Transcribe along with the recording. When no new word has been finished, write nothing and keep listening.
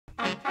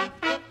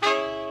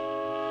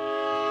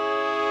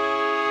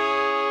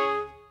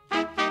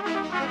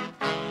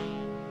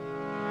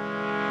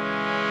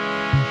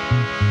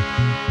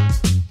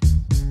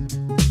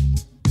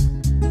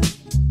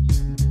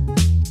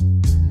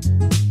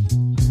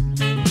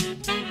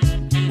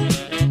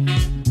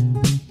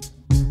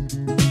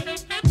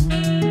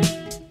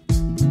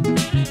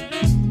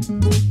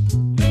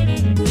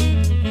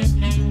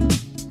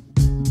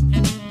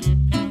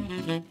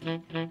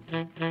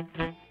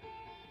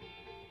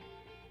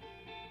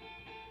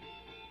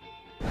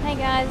Hey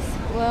guys,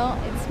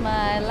 well it's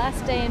my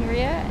last day in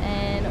Rio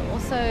and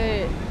also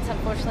it's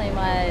unfortunately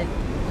my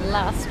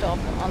last stop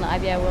on the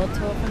IBA World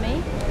Tour for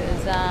me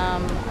because I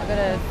got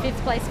a 5th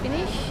place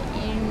finish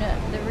in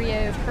the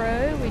Rio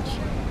Pro,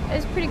 which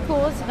is pretty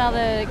cool. It's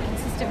another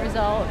consistent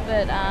result,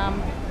 but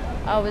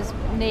I was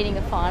needing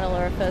a final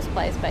or a 1st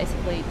place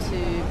basically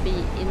to be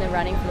in the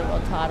running for the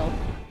world title.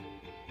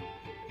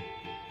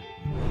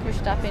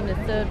 Pushed up into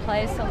 3rd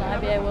place on the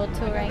IBA World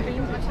Tour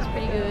rankings, which is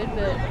pretty good,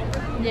 but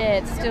yeah,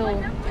 it's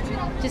still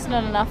just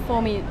not enough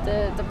for me,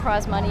 the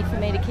prize money for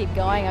me to keep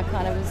going. I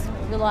kind of was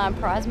relying on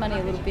prize money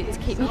a little bit to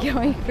keep me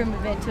going from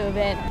event to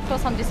event. Of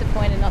course I'm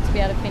disappointed not to be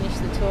able to finish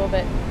the tour,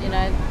 but you know,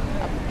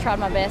 I tried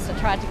my best. I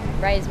tried to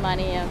raise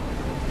money, I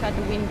tried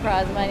to win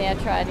prize money, I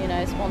tried, you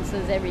know,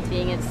 sponsors,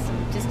 everything. It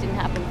just didn't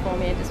happen for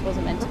me. It just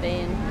wasn't meant to be,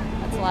 and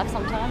that's life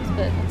sometimes,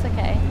 but it's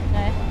okay. You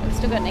know, I've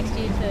still got next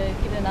year to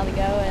give it another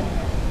go, and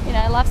you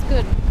know, life's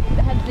good.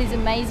 I had these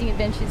amazing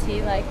adventures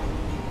here, like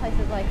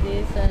places like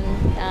this,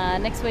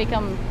 and next week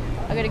I've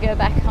got to go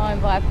back home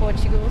via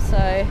Portugal, so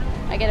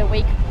I get a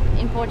week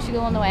in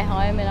Portugal on the way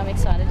home, and I'm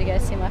excited to go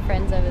see my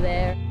friends over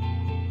there.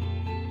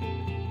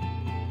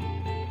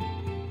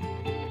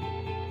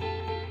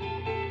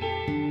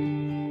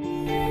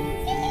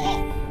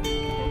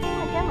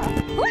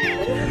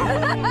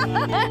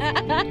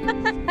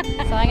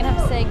 So I'm going to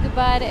have to say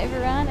goodbye to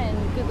everyone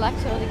and good luck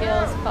to all the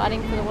girls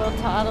fighting for the world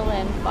title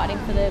and fighting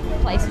for the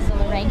places on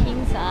the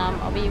rankings.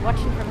 I'll be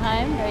watching from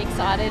home, very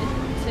excited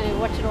to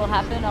watch it all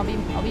happen. I'll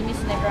be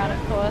missing everyone,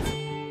 of course.